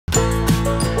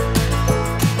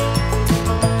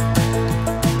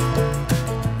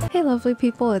lovely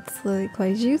people, it's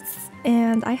Lilikoi Juice,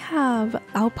 and I have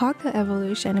Alpaca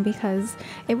Evolution because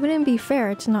it wouldn't be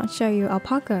fair to not show you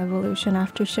Alpaca Evolution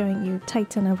after showing you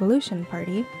Titan Evolution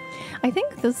Party. I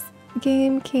think this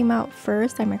game came out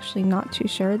first, I'm actually not too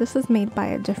sure. This is made by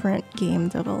a different game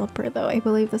developer though. I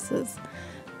believe this is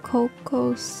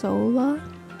Cocosola,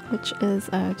 which is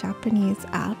a Japanese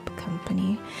app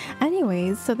company.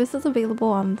 Anyways, so this is available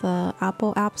on the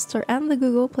Apple App Store and the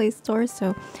Google Play Store,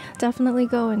 so definitely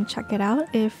go and check it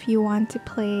out if you want to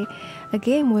play a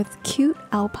game with cute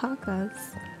alpacas.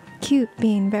 Cute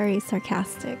being very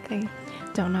sarcastic. I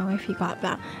don't know if you got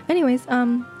that. Anyways,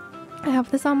 I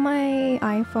have this on my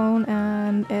iPhone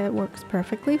and it works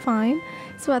perfectly fine.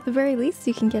 So at the very least,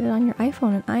 you can get it on your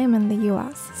iPhone, and I am in the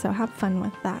US, so have fun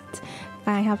with that.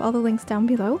 I have all the links down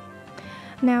below.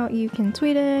 Now you can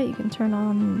tweet it, you can turn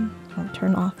on or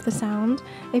turn off the sound.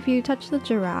 If you touch the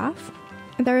giraffe,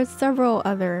 there are several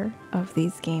other of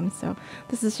these games, so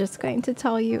this is just going to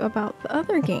tell you about the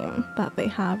other game that they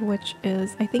have, which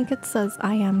is, I think it says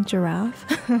I Am Giraffe.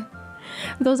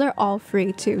 Those are all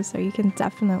free too, so you can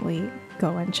definitely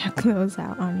go and check those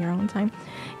out on your own time.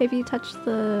 If you touch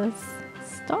the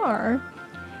star,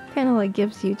 kind of like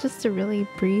gives you just a really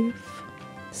brief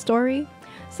story.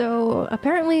 So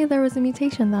apparently there was a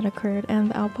mutation that occurred and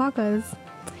the alpacas,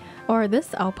 or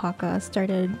this alpaca,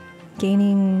 started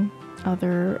gaining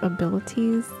other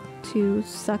abilities to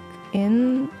suck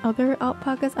in other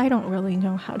alpacas. I don't really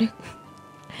know how to...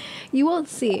 You will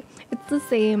see. It's the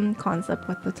same concept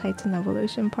with the Titan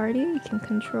Evolution Party. You can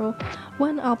control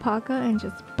one alpaca and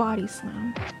just body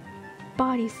slam.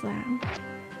 Body slam.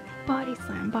 Body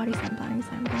slam, body slam, body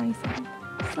slam, body slam.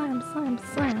 Slam, slam,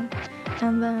 slam.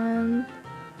 And then...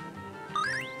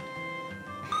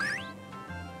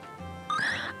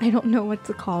 I don't know what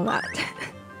to call that.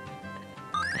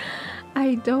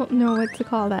 I don't know what to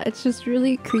call that. It's just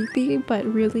really creepy, but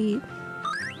really...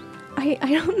 I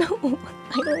don't know.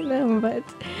 I don't know, but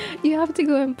you have to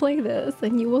go and play this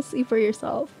and you will see for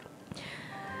yourself.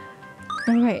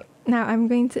 Alright, now I'm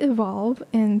going to evolve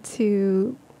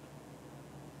into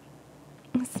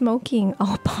smoking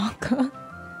alpaca.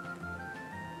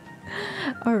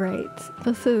 Alright,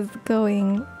 this is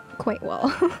going quite well.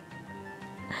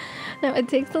 Now it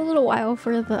takes a little while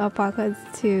for the alpacas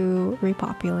to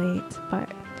repopulate,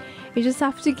 but you just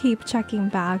have to keep checking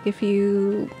back. If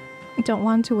you don't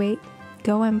want to wait,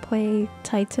 go and play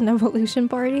Titan Evolution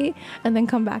Party and then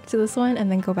come back to this one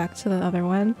and then go back to the other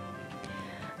one.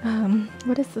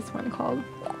 What is this one called?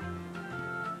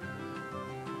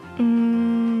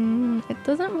 It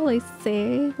doesn't really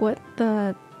say what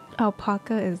the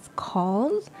alpaca is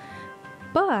called,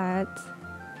 but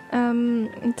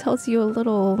it tells you a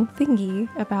little thingy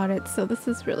about it, so this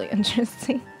is really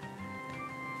interesting.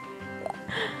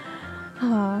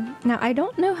 Now I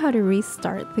don't know how to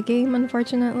restart the game,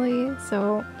 unfortunately,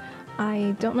 so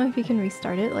I don't know if you can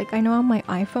restart it. Like, I know on my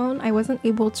iPhone I wasn't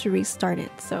able to restart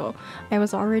it, so I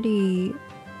was already...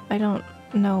 I don't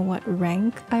know what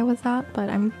rank I was at, but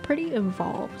I'm pretty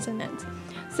evolved in it.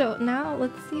 So now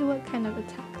let's see what kind of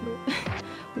attack move.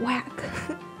 Whack!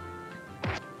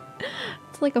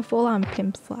 It's like a full-on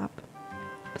pimp slap.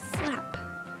 Slap!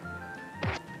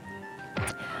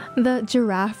 The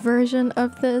giraffe version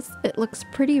of this, it looks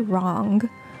pretty wrong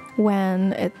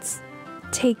when it's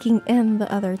taking in the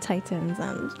other titans,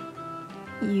 and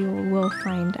you will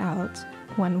find out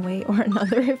one way or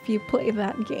another if you play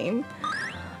that game.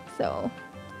 So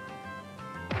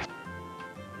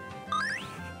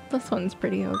this one's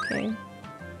pretty okay.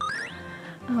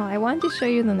 Oh, I wanted to show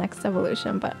you the next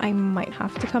evolution, but I might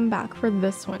have to come back for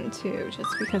this one too,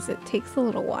 just because it takes a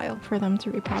little while for them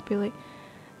to repopulate.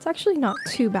 It's actually not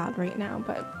too bad right now,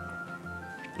 but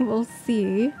we'll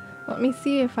see. Let me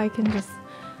see if I can just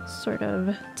sort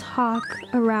of talk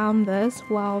around this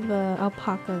while the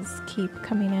alpacas keep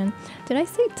coming in. Did I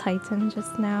say Titan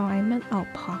just now? I meant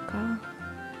alpaca.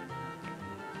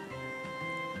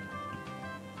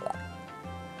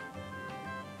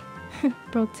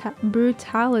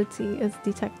 Brutality is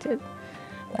detected.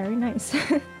 Very nice.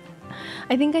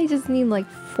 I think I just need like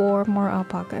 4 more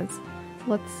alpacas.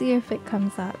 Let's see if it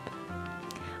comes up.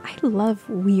 I love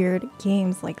weird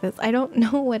games like this. I don't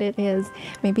know what it is.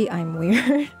 Maybe I'm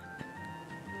weird.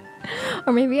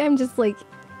 Or maybe I'm just like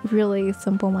really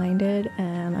simple-minded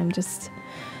and I'm just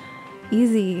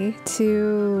easy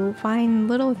to find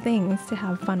little things to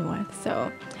have fun with.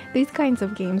 So these kinds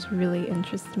of games really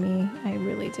interest me. I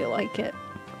really do like it.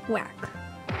 Whack.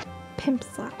 Pimp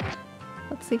slap.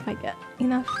 Let's see if I get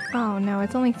enough. Oh no,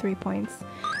 it's only 3 points.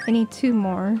 I need 2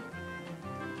 more.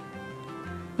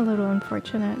 A little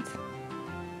unfortunate.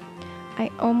 I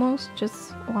almost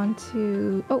just want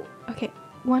to... Oh, okay.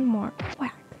 One more.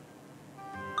 Whack.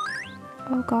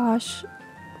 Oh gosh.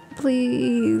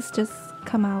 Please just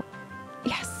come out.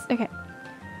 Yes. Okay.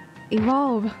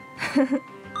 Evolve.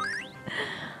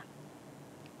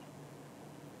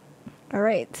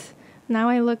 Alright. Now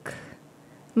I look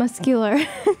muscular.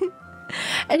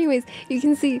 Anyways, you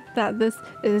can see that this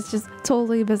is just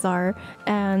totally bizarre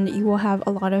and you will have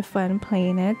a lot of fun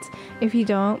playing it. If you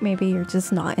don't, maybe you're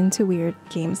just not into weird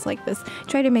games like this.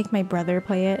 Try to make my brother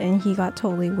play it and he got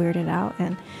totally weirded out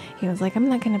and he was like, I'm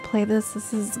not gonna play this,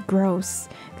 this is gross.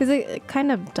 Because it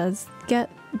kind of does get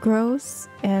gross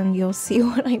and you'll see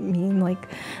what I mean. Like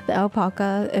the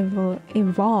alpaca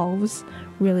evolves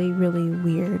really, really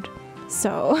weird.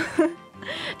 So...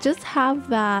 just have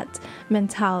that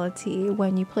mentality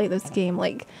when you play this game,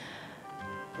 like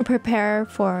prepare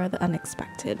for the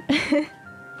unexpected.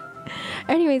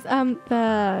 Anyways,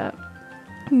 the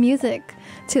music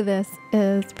to this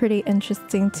is pretty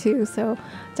interesting too, so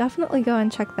definitely go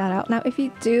and check that out. Now if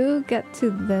you do get to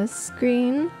this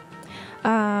screen,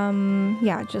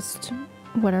 yeah, just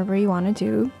whatever you want to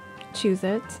do, choose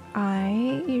it.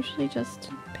 I usually just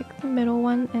pick the middle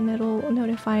one and it'll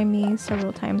notify me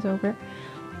several times over.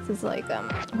 This is like,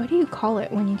 what do you call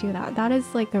it when you do that? That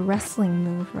is like a wrestling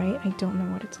move, right? I don't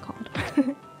know what it's called.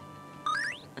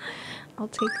 I'll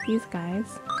take these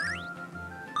guys.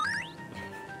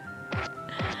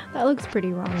 That looks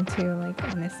pretty wrong too, like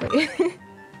honestly.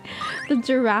 The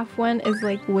giraffe one is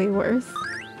like way worse.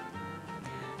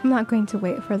 I'm not going to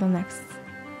wait for the next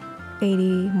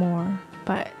 80 more,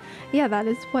 but yeah, that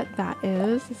is what that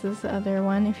is. This is the other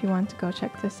one if you want to go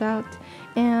check this out.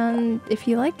 And if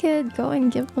you like it, go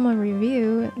and give them a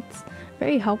review. It's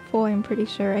very helpful, I'm pretty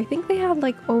sure. I think they had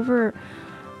like over,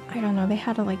 I don't know, they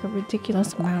had like a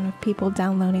ridiculous amount of people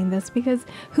downloading this because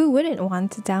who wouldn't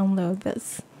want to download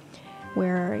this?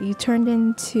 Where you turned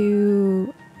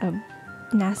into a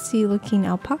nasty looking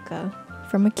alpaca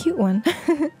from a cute one.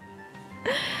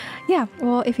 Yeah,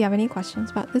 well, if you have any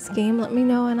questions about this game, let me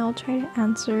know and I'll try to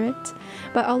answer it.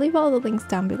 But I'll leave all the links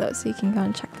down below so you can go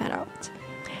and check that out.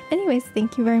 Anyways,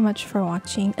 thank you very much for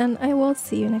watching and I will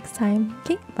see you next time.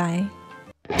 Okay, bye.